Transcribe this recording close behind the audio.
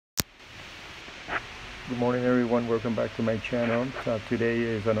Good morning everyone, welcome back to my channel. Today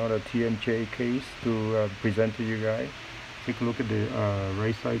is another TMJ case to present to you guys. Take a look at the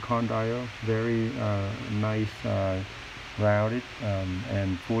right side condyle, very nice rounded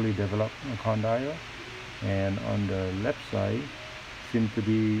and fully developed condyle, and on the left side seems to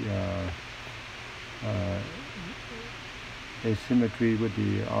be asymmetry with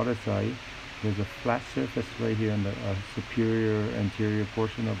the other side. There's a flat surface right here on the superior anterior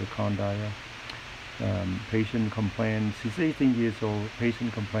portion of the condyle. Patient complains, she's 18 years old.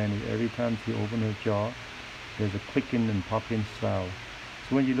 Patient complains every time she opens her jaw, there's a clicking and popping sound.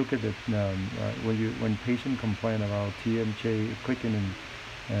 So when you look at the when patient complain about TMJ clicking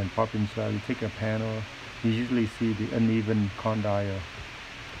and popping sound, you take a panel, you usually see the uneven condyle,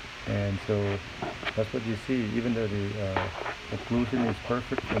 and so that's what you see. Even though the occlusion is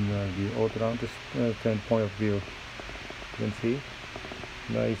perfect from the orthodontist standpoint of view, you can see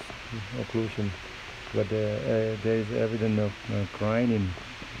nice occlusion, but there is evidence of grinding.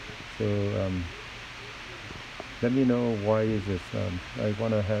 So let me know why is this. I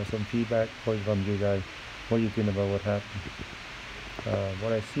want to have some feedback from you guys. What do you think about what happened?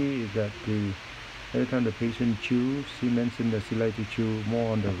 What I see is that every time the patient chews, she mentioned that she likes to chew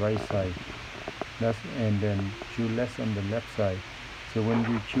more on the right side, and then chew less on the left side. So when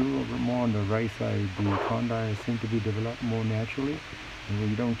you chew more on the right side, the condyle seems to be developed more naturally. And when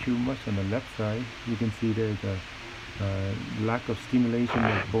you don't chew much on the left side, you can see there's a lack of stimulation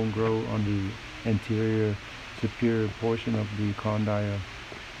of bone growth on the anterior superior portion of the condyle.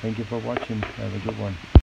 Thank you for watching. Have a good one.